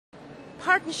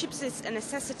Partnerships is a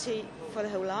necessity for the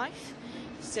whole life.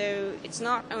 So it's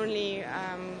not only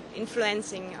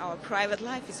influencing our private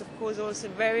life, it's of course also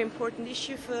a very important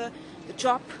issue for the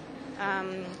job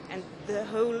and the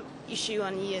whole issue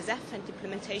on ESF and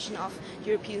implementation of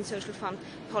European Social Fund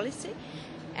policy.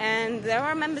 And there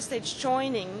are member states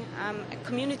joining a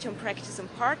community on practice on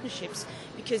partnerships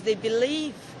because they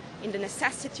believe in the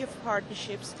necessity of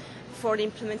partnerships for the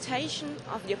implementation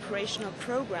of the operational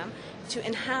program to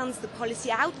enhance the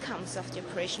policy outcomes of the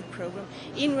operational program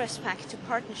in respect to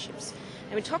partnerships.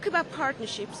 And we talk about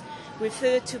partnerships, we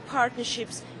refer to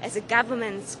partnerships as a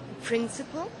governance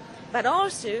principle, but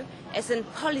also as a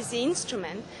policy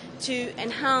instrument to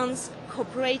enhance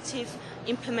cooperative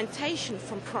implementation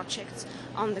from projects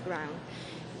on the ground.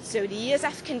 So the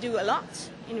ESF can do a lot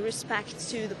in respect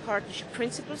to the partnership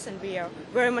principles, and we are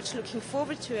very much looking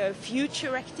forward to our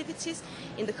future activities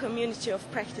in the community of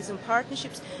practice on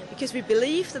partnerships, because we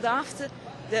believe that after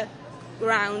the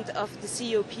round of the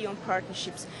COP on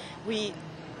partnerships, we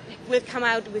will come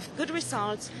out with good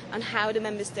results on how the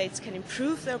member states can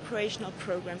improve their operational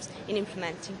programs in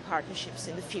implementing partnerships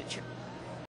in the future.